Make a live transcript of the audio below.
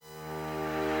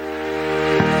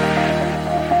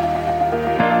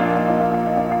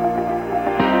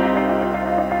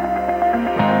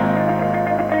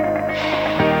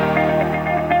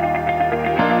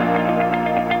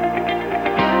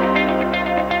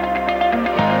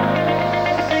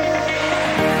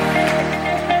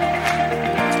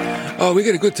Oh, we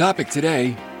got a good topic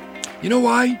today. You know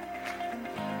why?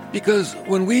 Because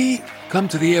when we come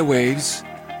to the airwaves,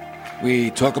 we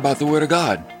talk about the Word of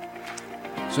God.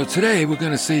 So today we're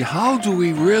going to see, how do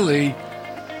we really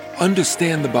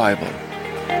understand the Bible?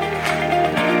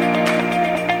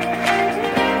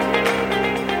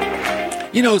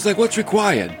 You know, it's like, what's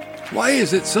required? Why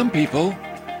is it some people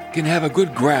can have a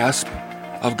good grasp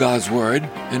of God's Word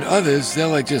and others, they're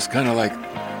like just kind of like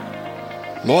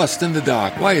lost in the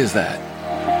dark? Why is that?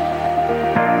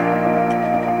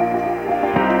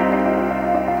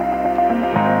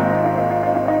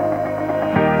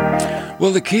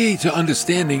 Well, the key to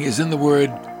understanding is in the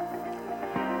word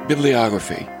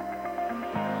bibliography.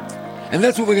 And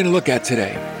that's what we're going to look at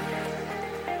today.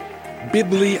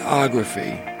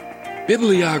 Bibliography.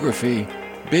 Bibliography,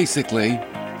 basically,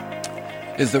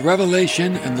 is the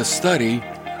revelation and the study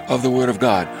of the Word of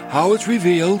God. How it's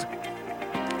revealed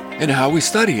and how we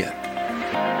study it.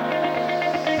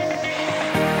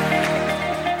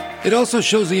 It also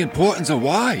shows the importance of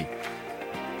why.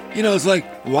 You know, it's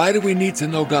like, why do we need to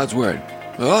know God's Word?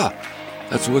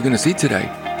 That's what we're going to see today.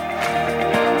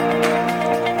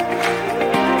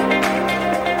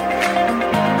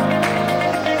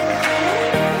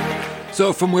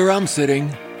 So from where I'm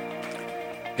sitting,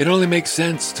 it only makes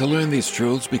sense to learn these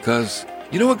truths because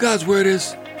you know what God's Word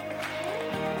is?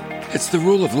 It's the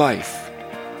rule of life.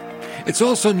 It's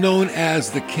also known as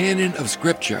the canon of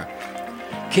Scripture.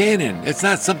 Canon, it's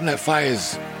not something that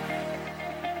fires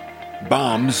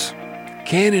bombs.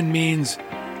 Canon means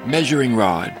measuring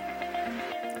rod.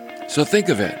 So think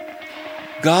of it.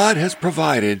 God has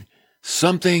provided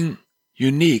something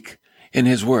unique in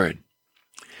His Word.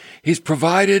 He's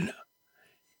provided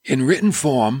in written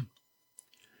form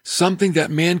something that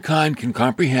mankind can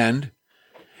comprehend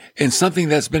and something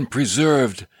that's been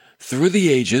preserved through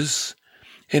the ages,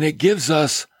 and it gives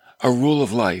us a rule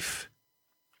of life.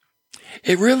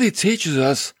 It really teaches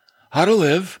us how to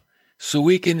live so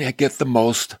we can get the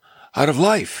most out of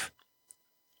life.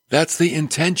 That's the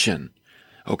intention,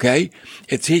 okay?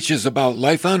 It teaches about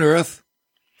life on earth,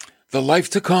 the life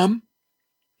to come,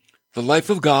 the life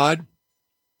of God.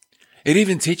 It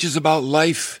even teaches about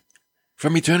life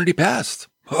from eternity past.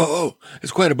 Oh,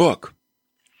 it's quite a book.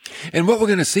 And what we're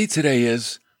going to see today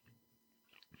is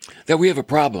that we have a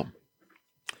problem.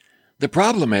 The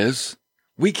problem is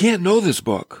we can't know this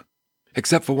book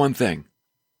except for one thing: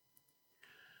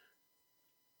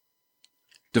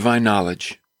 divine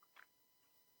knowledge.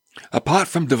 Apart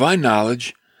from divine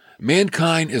knowledge,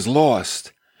 mankind is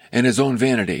lost in his own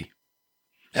vanity.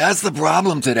 That's the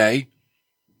problem today.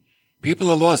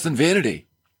 People are lost in vanity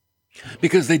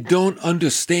because they don't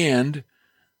understand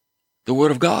the Word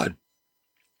of God.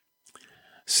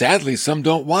 Sadly, some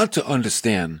don't want to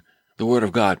understand the Word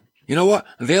of God. You know what?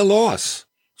 They're lost.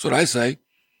 That's what I say.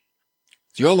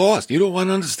 You're lost. You don't want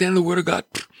to understand the Word of God?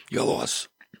 You're lost.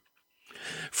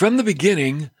 From the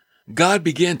beginning, God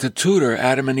began to tutor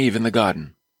Adam and Eve in the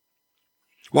garden.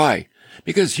 Why?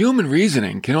 Because human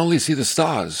reasoning can only see the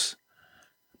stars,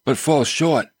 but falls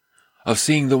short of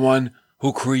seeing the one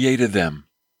who created them.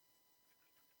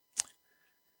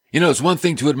 You know, it's one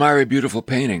thing to admire a beautiful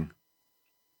painting,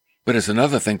 but it's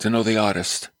another thing to know the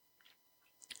artist.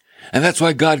 And that's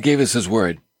why God gave us His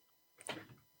Word,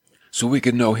 so we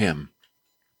could know Him.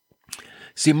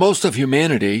 See, most of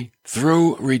humanity,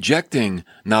 through rejecting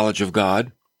knowledge of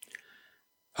God,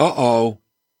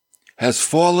 has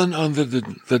fallen under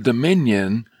the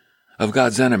dominion of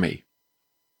God's enemy,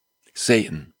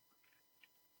 Satan.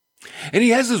 And he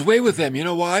has his way with them. You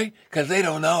know why? Because they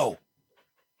don't know.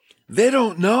 They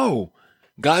don't know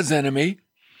God's enemy,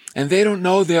 and they don't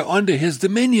know they're under his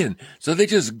dominion. So they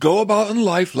just go about in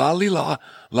life, la-di-la,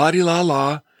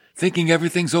 la-di-la-la, thinking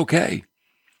everything's okay.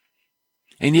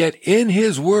 And yet in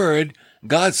His Word,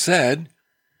 God said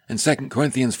in 2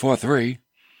 Corinthians 4:3,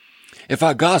 if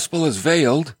our gospel is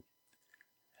veiled,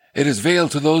 it is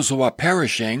veiled to those who are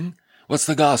perishing. What's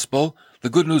the gospel? The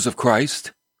good news of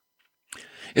Christ.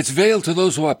 It's veiled to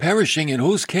those who are perishing, in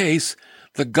whose case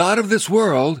the God of this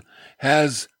world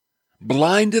has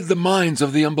blinded the minds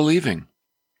of the unbelieving,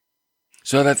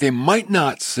 so that they might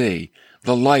not see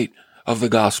the light of the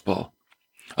gospel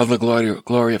of the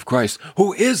glory of Christ,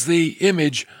 who is the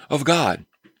image of God.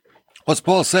 What's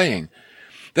Paul saying?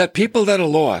 That people that are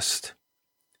lost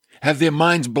have their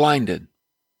minds blinded.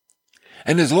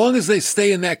 And as long as they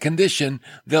stay in that condition,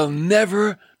 they'll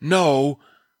never know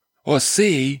or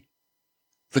see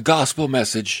the gospel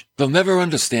message. They'll never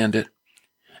understand it,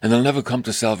 and they'll never come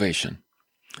to salvation.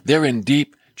 They're in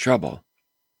deep trouble.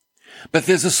 But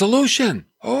there's a solution.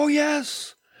 Oh,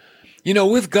 yes. You know,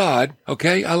 with God,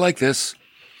 okay, I like this.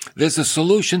 There's a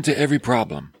solution to every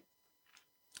problem.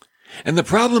 And the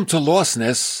problem to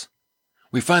lostness,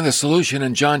 we find the solution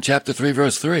in John chapter 3,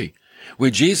 verse 3, where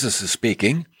Jesus is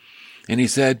speaking, and he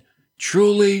said,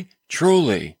 truly,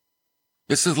 truly.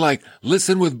 This is like,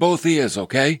 listen with both ears,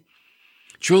 okay?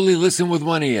 Truly listen with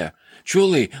one ear.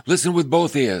 Truly listen with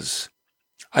both ears.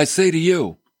 I say to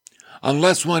you,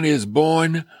 unless one is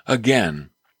born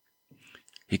again,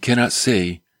 he cannot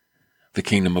see the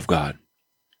kingdom of God.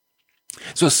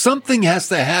 So something has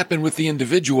to happen with the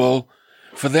individual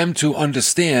for them to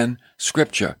understand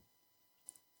Scripture.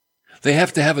 They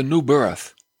have to have a new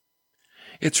birth.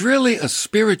 It's really a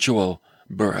spiritual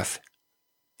birth.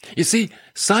 You see,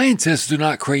 scientists do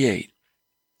not create.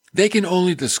 They can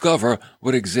only discover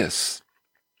what exists.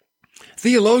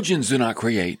 Theologians do not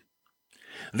create.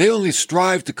 They only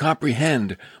strive to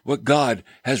comprehend what God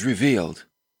has revealed.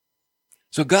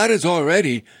 So God has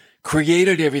already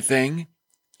created everything,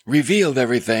 revealed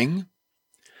everything,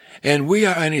 and we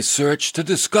are in a search to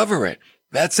discover it.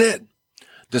 That's it.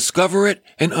 Discover it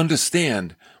and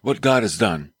understand what God has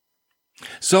done.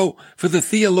 So for the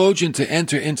theologian to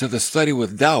enter into the study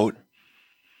with doubt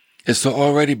is to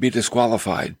already be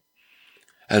disqualified.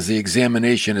 As the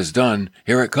examination is done,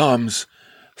 here it comes,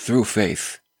 through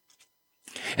faith.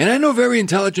 And I know very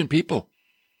intelligent people,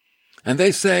 and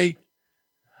they say,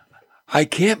 I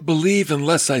can't believe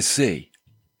unless I see.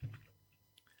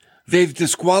 They've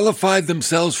disqualified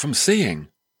themselves from seeing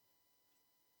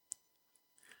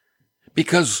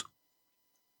because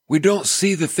we don't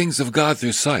see the things of God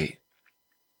through sight.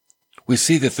 We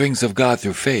see the things of God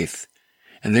through faith.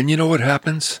 And then you know what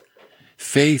happens?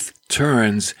 Faith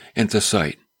turns into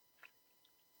sight.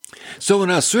 So in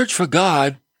our search for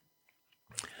God,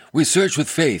 we search with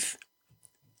faith,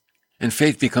 and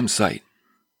faith becomes sight.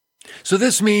 So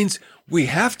this means we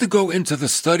have to go into the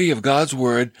study of God's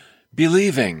Word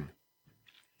believing.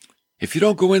 If you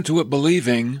don't go into it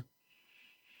believing,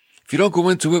 if you don't go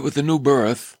into it with a new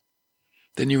birth,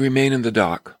 then you remain in the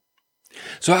dark.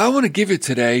 So I want to give you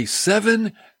today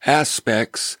 7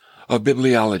 aspects of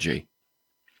bibliology.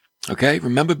 Okay?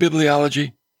 Remember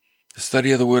bibliology? The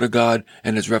study of the Word of God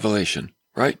and its revelation,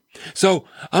 right? So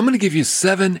I'm going to give you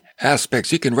 7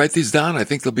 aspects. You can write these down. I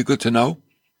think they'll be good to know.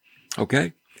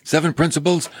 Okay? 7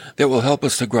 principles that will help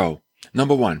us to grow.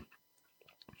 Number 1,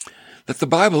 that the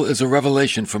Bible is a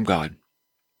revelation from God.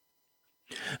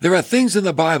 There are things in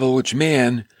the Bible which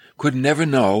man could never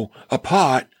know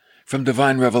apart from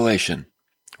divine revelation,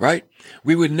 right?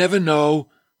 We would never know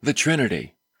the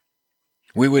Trinity.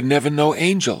 We would never know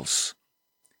angels.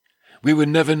 We would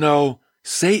never know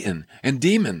Satan and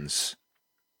demons.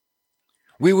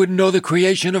 We wouldn't know the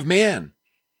creation of man.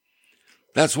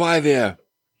 That's why they're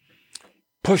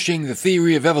pushing the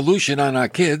theory of evolution on our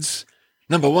kids.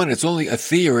 Number 1, it's only a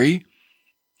theory,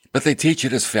 but they teach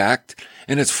it as fact,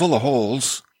 and it's full of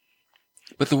holes.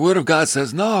 But the Word of God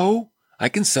says, no, I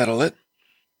can settle it.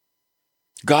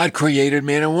 God created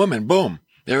man and woman. Boom.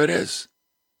 There it is.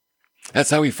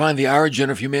 That's how we find the origin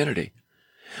of humanity.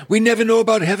 We never know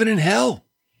about heaven and hell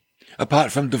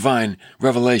apart from divine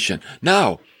revelation.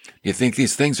 Now, you think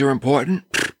these things are important?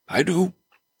 I do.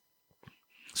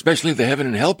 Especially the heaven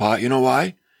and hell part. You know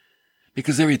why?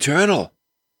 Because they're eternal.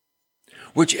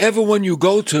 Whichever one you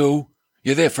go to,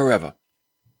 you're there forever.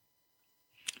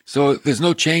 So there's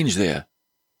no change there.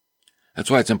 That's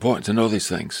why it's important to know these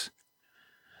things.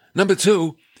 Number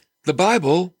 2, the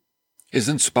Bible is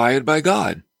inspired by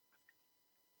God.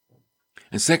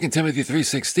 In 2 Timothy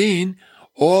 3:16,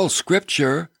 all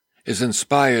Scripture is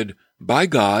inspired by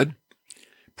God,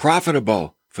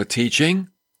 profitable for teaching,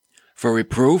 for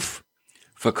reproof,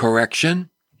 for correction,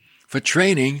 for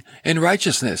training in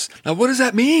righteousness. Now, what does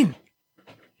that mean?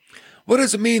 What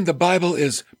does it mean the Bible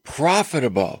is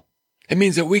profitable? It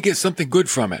means that we get something good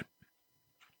from it.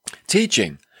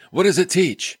 Teaching. What does it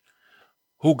teach?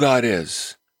 Who God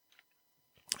is.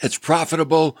 It's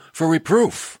profitable for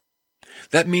reproof.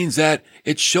 That means that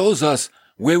it shows us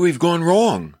where we've gone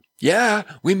wrong. Yeah,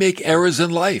 we make errors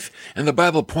in life, and the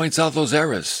Bible points out those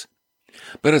errors.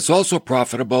 But it's also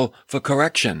profitable for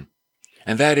correction,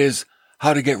 and that is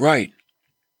how to get right.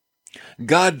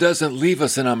 God doesn't leave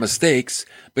us in our mistakes,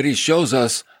 but He shows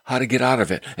us how to get out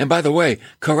of it. And by the way,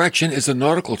 correction is a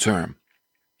nautical term,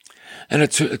 and a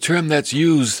term that's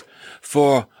used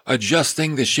for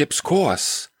adjusting the ship's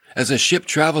course. As a ship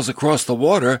travels across the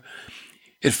water,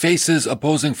 it faces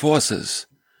opposing forces,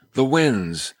 the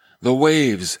winds, the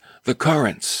waves, the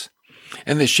currents,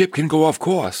 and the ship can go off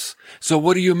course. So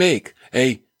what do you make?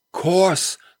 A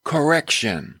course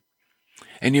correction.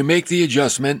 And you make the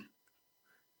adjustment,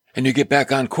 and you get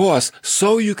back on course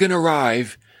so you can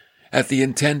arrive at the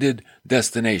intended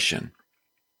destination.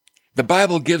 The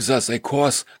Bible gives us a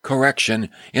course correction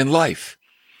in life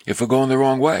if we're going the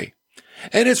wrong way.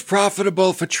 And it's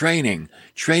profitable for training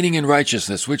in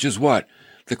righteousness, which is what?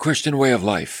 The Christian way of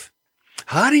life.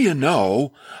 How do you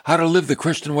know how to live the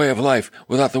Christian way of life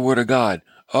without the Word of God?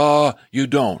 You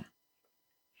don't.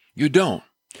 You don't.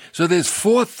 So there's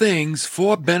four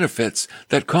benefits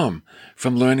that come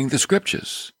from learning the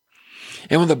Scriptures.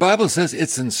 And when the Bible says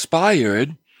it's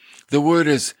inspired, the word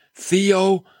is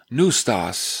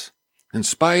theopneustos,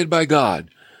 inspired by God.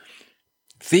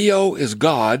 Theo is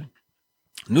God.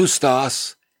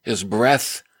 Pneustos is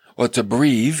breath or to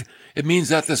breathe. It means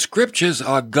that the Scriptures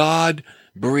are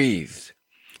God-breathed.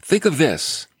 Think of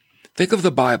this. Think of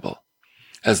the Bible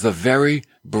as the very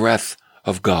breath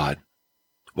of God.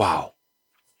 Wow.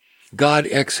 God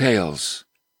exhales,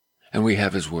 and we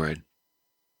have His Word.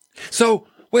 So,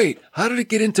 wait, how did it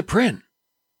get into print?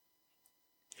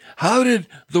 How did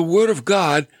the Word of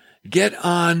God get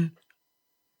on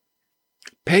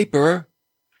paper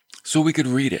so we could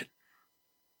read it?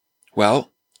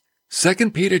 Well,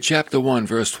 2 Peter chapter 1,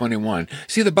 verse 21.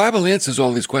 See, the Bible answers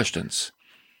all these questions.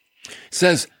 It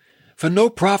says, "For no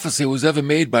prophecy was ever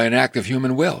made by an act of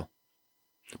human will,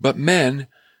 but men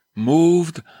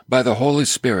moved by the Holy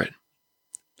Spirit.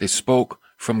 They spoke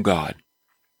from God."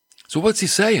 So what's he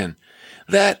saying?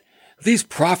 That these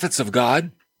prophets of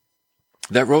God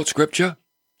that wrote Scripture,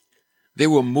 they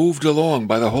were moved along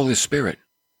by the Holy Spirit.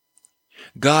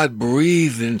 God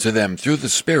breathed into them through the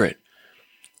Spirit,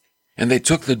 and they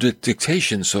took the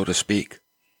dictation, so to speak,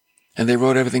 and they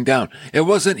wrote everything down. It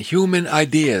wasn't human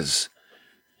ideas.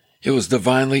 It was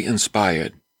divinely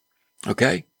inspired.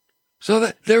 Okay?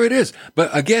 So there it is.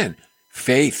 But again,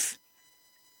 faith.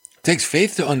 It takes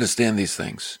faith to understand these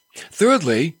things.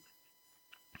 Thirdly,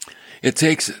 it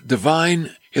takes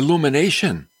divine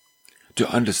illumination to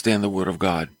understand the Word of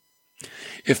God.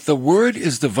 If the Word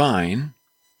is divine,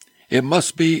 it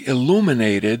must be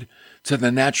illuminated to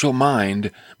the natural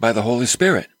mind by the Holy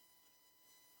Spirit.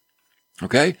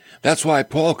 Okay? That's why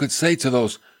Paul could say to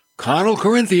those carnal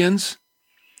Corinthians,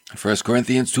 1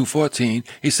 Corinthians 2:14,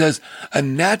 he says, a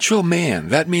natural man,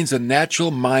 that means a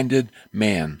natural-minded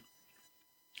man,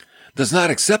 does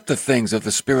not accept the things of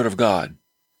the Spirit of God.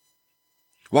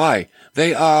 Why?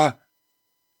 They are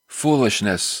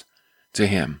foolishness to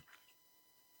him.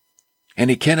 And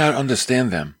he cannot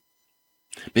understand them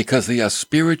because they are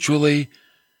spiritually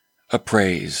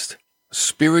appraised,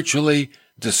 spiritually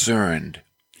discerned.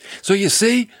 So you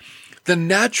see, the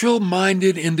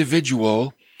natural-minded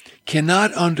individual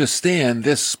cannot understand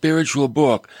this spiritual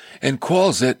book and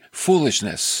calls it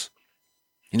foolishness.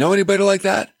 You know anybody like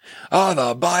that? Oh,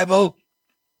 the Bible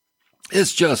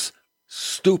is just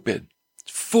stupid,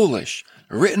 foolish,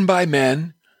 written by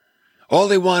men. All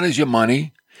they want is your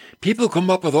money. People come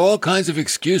up with all kinds of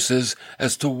excuses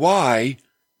as to why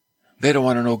they don't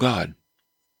want to know God.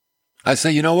 I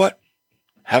say, you know what?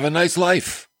 Have a nice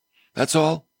life. That's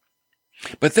all.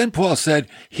 But then Paul said,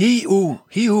 he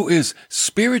who is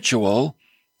spiritual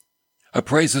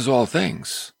appraises all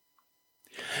things.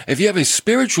 If you have a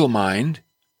spiritual mind,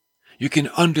 you can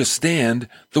understand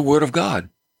the Word of God.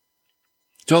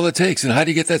 It's all it takes. And how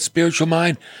do you get that spiritual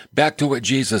mind? Back to what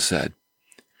Jesus said.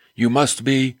 You must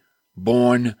be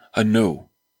born anew,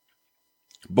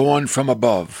 born from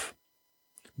above,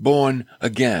 born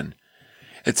again.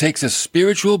 It takes a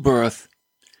spiritual birth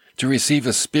to receive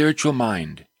a spiritual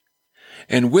mind.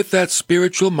 And with that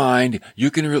spiritual mind, you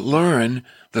can learn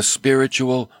the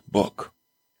spiritual book.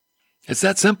 It's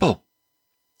that simple.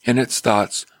 And it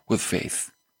starts with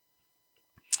faith.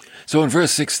 So in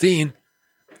verse 16,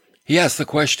 he asks the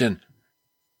question,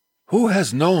 who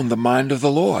has known the mind of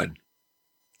the Lord,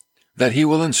 that he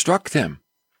will instruct him?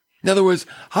 In other words,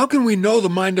 how can we know the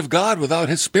mind of God without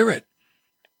his Spirit?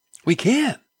 We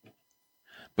can't.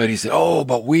 But he said,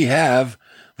 but we have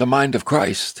the mind of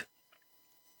Christ.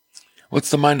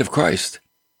 What's the mind of Christ?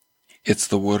 It's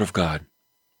the Word of God.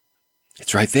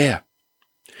 It's right there.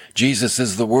 Jesus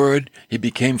is the Word. He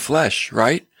became flesh,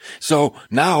 right? So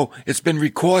now it's been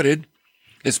recorded.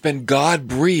 It's been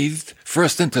God-breathed,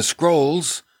 first into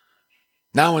scrolls,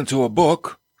 now into a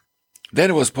book. Then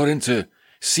it was put into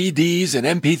CDs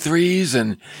and MP3s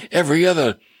and every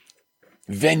other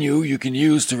venue you can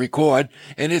use to record,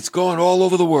 and it's going all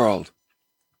over the world.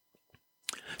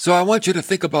 So I want you to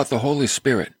think about the Holy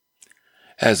Spirit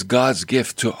as God's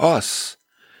gift to us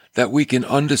that we can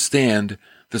understand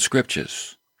the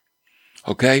Scriptures.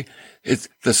 Okay? It's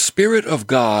the Spirit of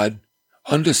God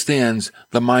understands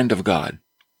the mind of God,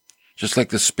 just like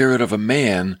the spirit of a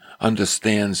man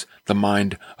understands the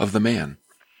mind of the man.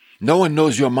 No one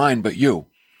knows your mind but you,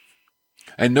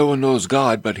 and no one knows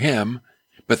God but him,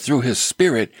 but through his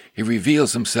Spirit, he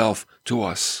reveals himself to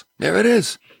us. There it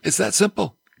is. It's that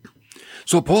simple.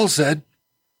 So Paul said,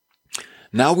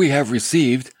 now we have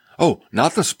received,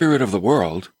 not the spirit of the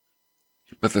world,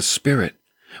 but the Spirit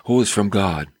who is from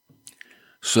God,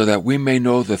 so that we may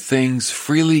know the things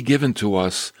freely given to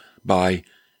us by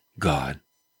God.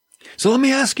 So let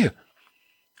me ask you,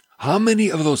 how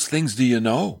many of those things do you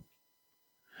know?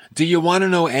 Do you want to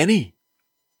know any?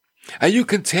 Are you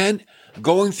content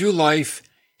going through life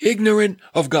ignorant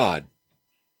of God?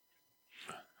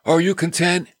 Or are you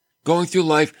content going through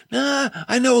life,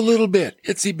 I know a little bit,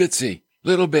 itsy bitsy,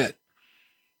 little bit.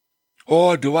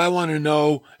 Or do I want to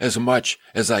know as much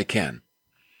as I can?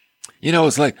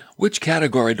 It's like, which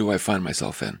category do I find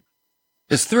myself in?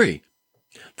 It's three.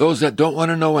 Those that don't want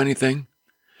to know anything,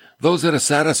 those that are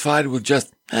satisfied with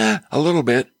just a little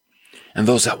bit, and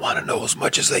those that want to know as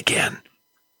much as they can.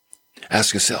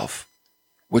 Ask yourself,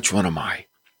 which one am I?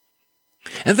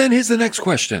 And then here's the next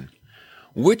question.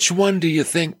 Which one do you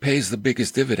think pays the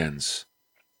biggest dividends?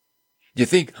 Do you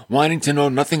think wanting to know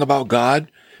nothing about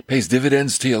God pays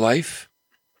dividends to your life?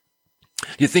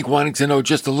 Do you think wanting to know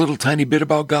just a little tiny bit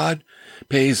about God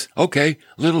pays,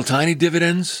 little tiny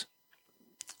dividends?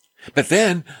 But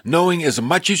then, knowing as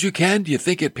much as you can, do you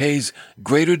think it pays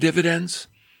greater dividends?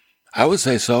 I would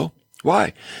say so.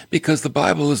 Why? Because the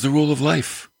Bible is the rule of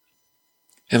life.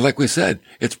 And like we said,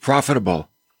 it's profitable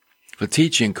for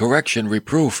teaching, correction,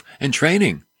 reproof, and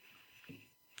training.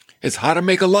 It's how to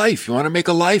make a life. You want to make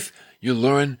a life? You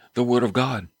learn the Word of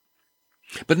God.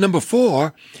 But number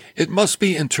 4, it must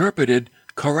be interpreted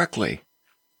correctly.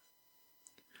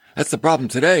 That's the problem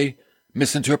today,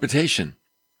 misinterpretation.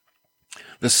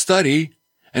 The study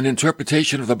and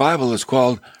interpretation of the Bible is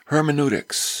called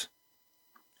hermeneutics.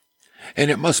 And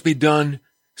it must be done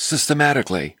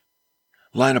systematically,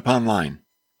 line upon line.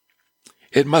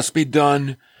 It must be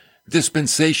done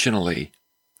dispensationally,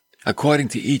 according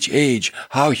to each age,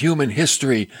 how human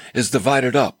history is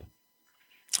divided up.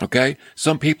 Okay?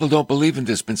 Some people don't believe in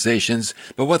dispensations,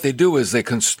 but what they do is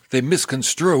they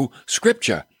misconstrue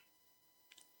Scripture.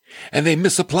 And they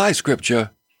misapply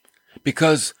Scripture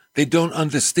because they don't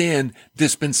understand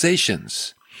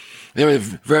dispensations. There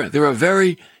are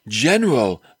very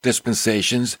general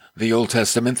dispensations, the Old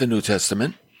Testament, the New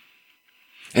Testament.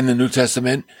 In the New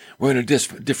Testament, we're in a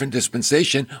different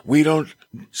dispensation. We don't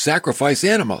sacrifice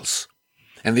animals.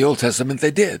 In the Old Testament,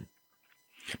 they did.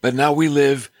 But now we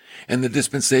live in the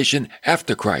dispensation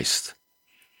after Christ.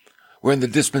 We're in the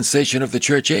dispensation of the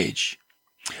church age.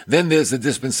 Then there's the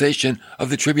dispensation of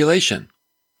the tribulation.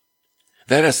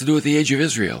 That has to do with the age of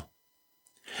Israel.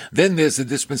 Then there's the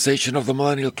dispensation of the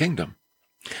millennial kingdom.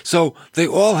 So they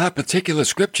all have particular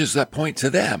scriptures that point to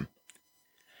them.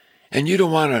 And you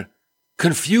don't want to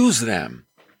confuse them,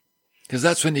 because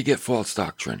that's when you get false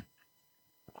doctrine.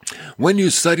 When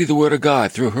you study the Word of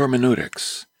God through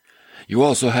hermeneutics, you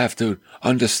also have to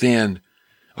understand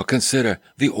or consider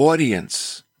the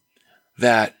audience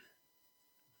that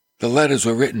the letters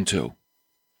were written to.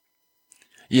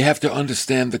 You have to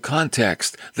understand the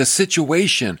context, the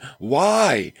situation.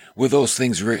 Why were those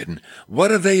things written?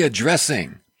 What are they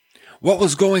addressing? What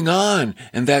was going on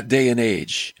in that day and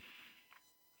age?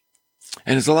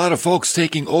 And there's a lot of folks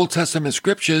taking Old Testament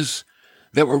scriptures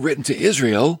that were written to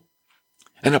Israel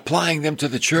and applying them to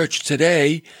the church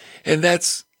today, and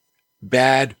that's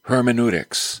bad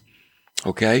hermeneutics.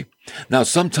 Okay? Now,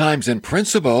 sometimes in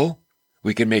principle,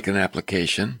 we can make an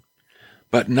application,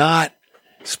 but not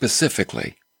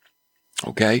specifically.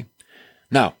 Okay?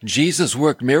 Now, Jesus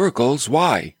worked miracles.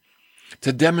 Why?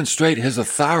 To demonstrate his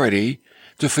authority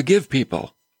to forgive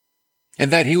people,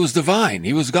 and that he was divine.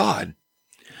 He was God.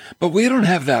 But we don't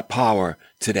have that power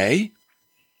today.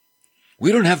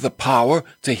 We don't have the power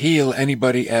to heal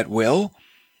anybody at will.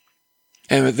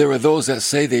 And there are those that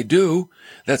say they do.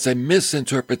 That's a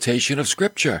misinterpretation of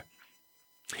Scripture.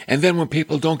 And then when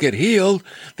people don't get healed,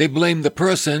 they blame the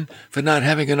person for not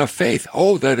having enough faith.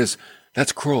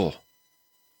 That's cruel.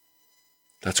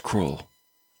 That's cruel.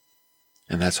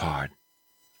 And that's hard.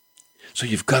 So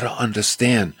you've got to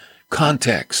understand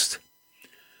context.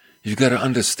 You've got to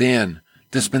understand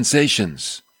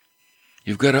dispensations.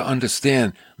 You've got to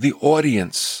understand the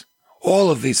audience. All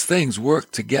of these things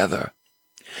work together.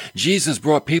 Jesus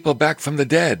brought people back from the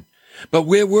dead. But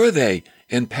where were they?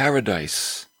 In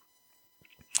paradise.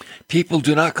 People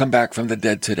do not come back from the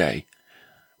dead today.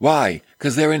 Why?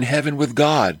 Because they're in heaven with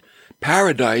God.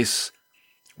 Paradise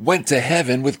went to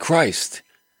heaven with Christ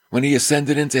when he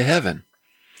ascended into heaven.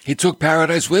 He took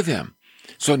paradise with him.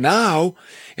 So now,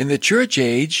 in the church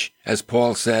age, as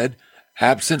Paul said,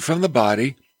 absent from the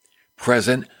body,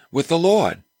 present with the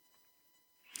Lord.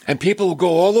 And people will go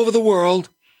all over the world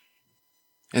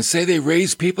and say they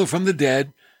raise people from the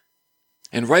dead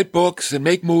and write books and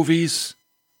make movies,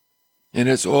 and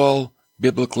it's all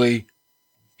biblically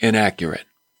inaccurate.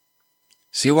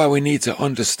 See why we need to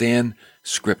understand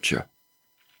Scripture.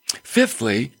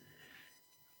 Fifthly,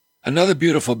 another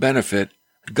beautiful benefit,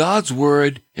 God's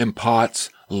Word imparts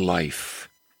life.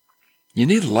 You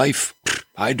need life?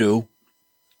 I do.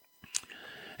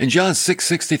 In John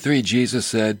 6:63, Jesus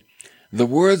said, "The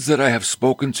words that I have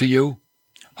spoken to you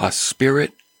are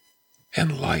spirit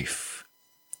and life."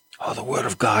 Oh, the Word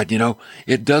of God,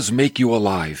 it does make you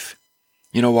alive.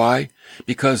 You know why?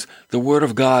 Because the Word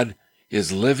of God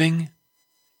is living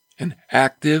and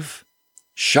active,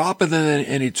 sharper than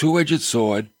any two-edged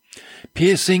sword,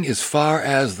 piercing as far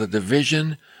as the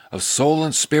division of soul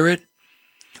and spirit,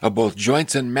 of both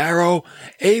joints and marrow,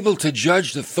 able to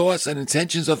judge the thoughts and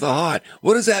intentions of the heart.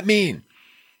 What does that mean?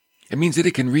 It means that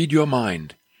it can read your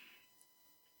mind.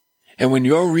 And when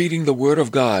you're reading the Word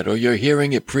of God or you're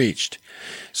hearing it preached,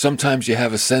 sometimes you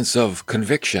have a sense of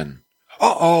conviction.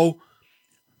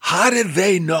 How did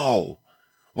they know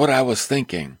what I was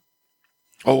thinking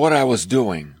or what I was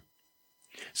doing?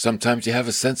 Sometimes you have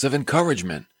a sense of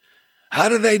encouragement. How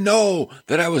do they know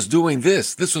that I was doing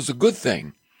this? This was a good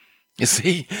thing. You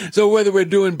see? So whether we're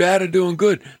doing bad or doing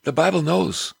good, the Bible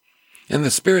knows. And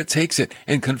the Spirit takes it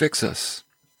and convicts us.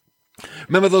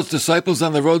 Remember those disciples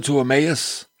on the road to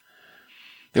Emmaus?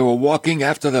 They were walking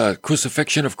after the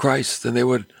crucifixion of Christ, and they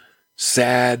were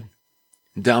sad,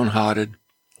 downhearted.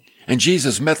 And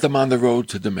Jesus met them on the road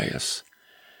to Emmaus.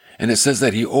 And it says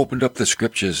that he opened up the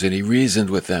Scriptures and he reasoned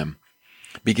with them,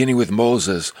 beginning with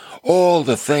Moses, all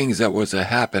the things that were to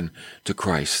happen to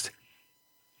Christ.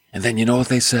 And then you know what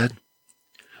they said?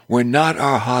 Were not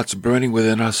our hearts burning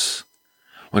within us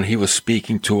when he was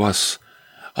speaking to us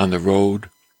on the road,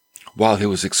 while he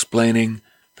was explaining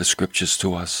the Scriptures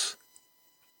to us?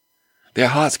 Their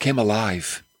hearts came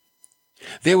alive.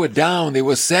 They were down. They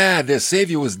were sad. Their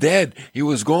Savior was dead. He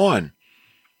was gone.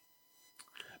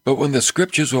 But when the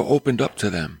Scriptures were opened up to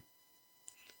them,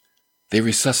 they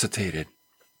resuscitated.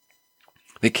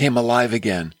 They came alive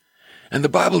again. And the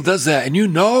Bible does that. And you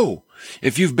know,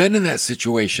 if you've been in that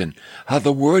situation, how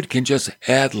the Word can just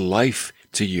add life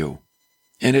to you.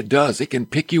 And it does. It can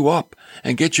pick you up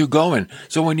and get you going.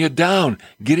 So when you're down,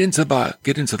 get into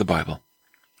the Bible.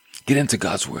 Get into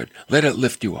God's Word. Let it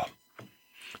lift you up.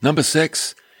 Number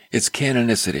 6, it's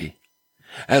canonicity.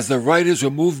 As the writers were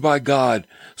moved by God,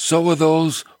 so were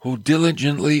those who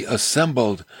diligently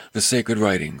assembled the sacred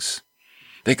writings.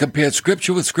 They compared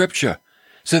Scripture with Scripture,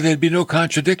 so there'd be no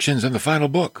contradictions in the final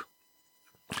book.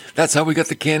 That's how we got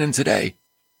the canon today.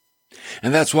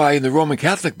 And that's why in the Roman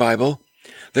Catholic Bible,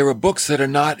 there are books that are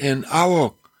not in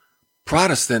our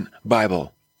Protestant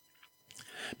Bible,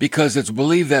 because it's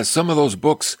believed that some of those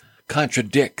books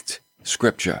contradict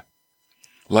Scripture,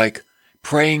 like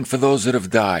praying for those that have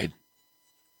died,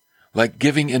 like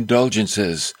giving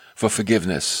indulgences for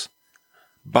forgiveness,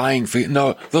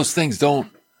 those things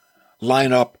don't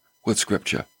line up with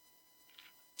Scripture.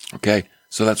 Okay?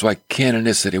 So that's why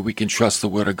canonicity, we can trust the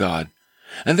Word of God.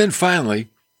 And then finally,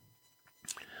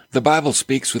 the Bible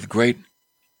speaks with great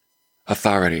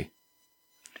authority,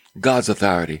 God's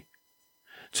authority.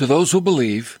 To those who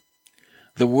believe,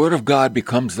 the Word of God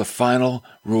becomes the final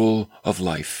rule of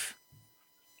life.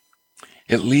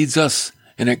 It leads us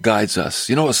and it guides us.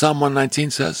 You know what Psalm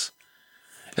 119 says?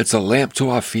 It's a lamp to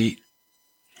our feet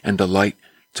and a light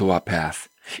to our path.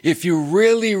 If you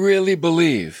really, really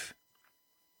believe,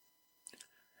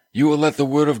 you will let the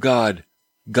Word of God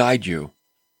guide you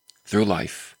through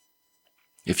life.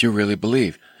 If you really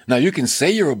believe. Now, you can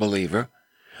say you're a believer,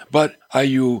 but are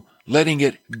you letting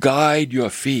it guide your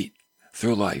feet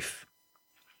through life?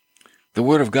 The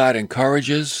Word of God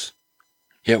encourages,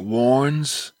 it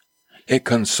warns, it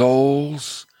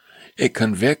consoles, it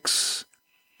convicts.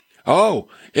 Oh,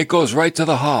 it goes right to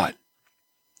the heart.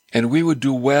 And we would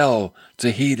do well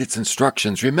to heed its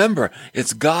instructions. Remember,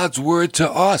 it's God's Word to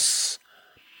us.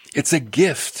 It's a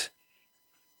gift.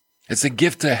 It's a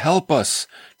gift to help us,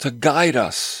 to guide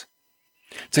us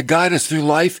through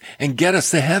life and get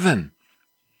us to heaven.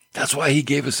 That's why he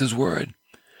gave us his Word.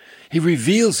 He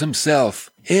reveals himself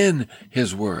in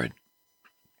his Word.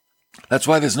 That's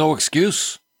why there's no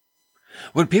excuse.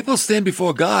 When people stand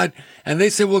before God and they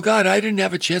say, well, God, I didn't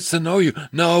have a chance to know you.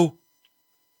 No.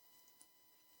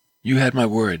 You had my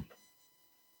Word.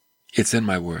 It's in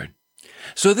my Word.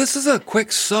 So this is a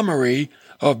quick summary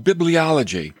of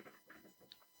bibliology.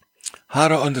 How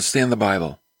to understand the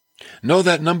Bible. Know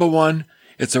that, number 1,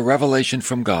 it's a revelation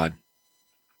from God.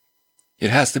 It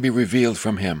has to be revealed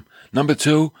from him. Number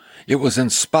 2, it was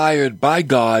inspired by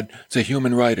God to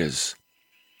human writers.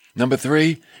 Number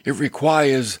 3, it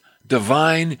requires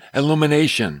divine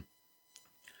illumination.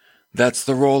 That's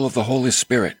the role of the Holy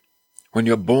Spirit. When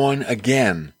you're born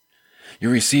again, you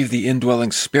receive the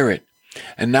indwelling Spirit,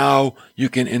 and now you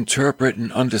can interpret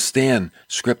and understand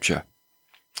Scripture.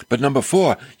 But number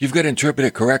 4, you've got to interpret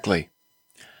it correctly,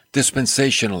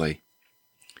 dispensationally,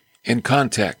 in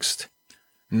context,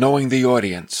 knowing the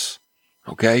audience.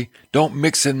 Okay? Don't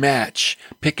mix and match,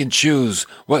 pick and choose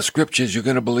what scriptures you're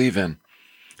going to believe in.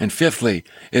 And 5thly,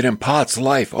 it imparts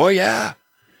life. Oh yeah,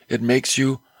 it makes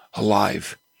you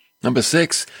alive. Number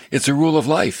 6, it's a rule of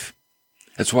life.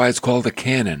 That's why it's called a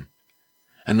canon.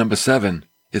 And number 7,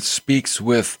 it speaks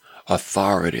with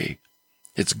authority.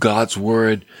 It's God's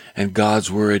word, and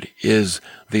God's word is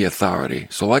the authority.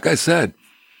 So like I said,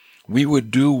 we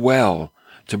would do well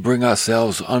to bring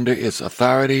ourselves under its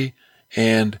authority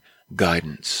and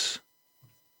guidance.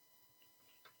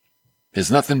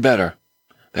 There's nothing better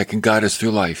that can guide us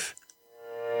through life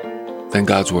than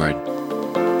God's word.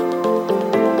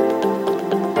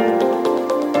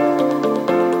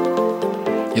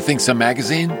 You think some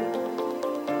magazine,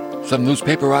 some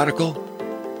newspaper article,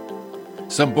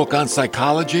 some book on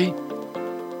psychology,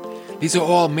 these are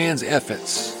all man's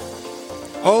efforts.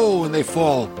 Oh, and they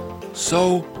fall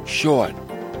so short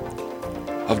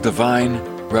of divine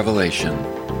revelation.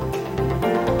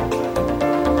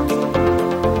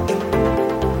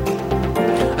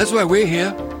 That's why we're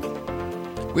here.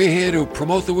 We're here to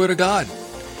promote the Word of God.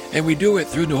 And we do it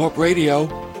through New Hope Radio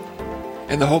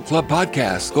and the Hope Club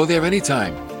podcast. Go there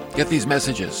anytime. Get these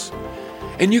messages.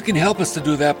 And you can help us to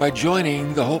do that by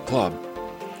joining the Hope Club.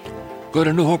 Go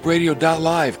to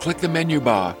newhoperadio.live, click the menu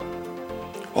bar.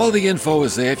 All the info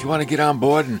is there if you want to get on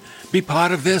board and be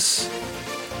part of this.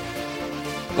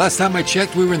 Last time I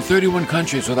checked, we were in 31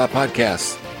 countries with our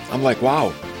podcast. I'm like,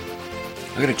 wow.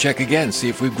 I'm going to check again, see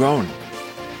if we've grown.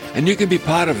 And you can be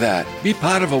part of that. Be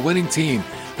part of a winning team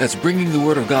that's bringing the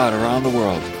Word of God around the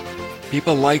world.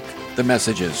 People like the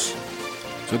messages.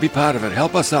 So be part of it.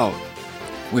 Help us out.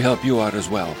 We help you out as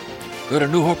well. Go to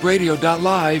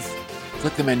newhoperadio.live,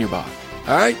 click the menu bar.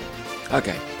 All right?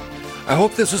 Okay. I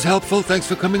hope this was helpful. Thanks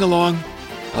for coming along.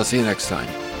 I'll see you next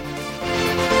time.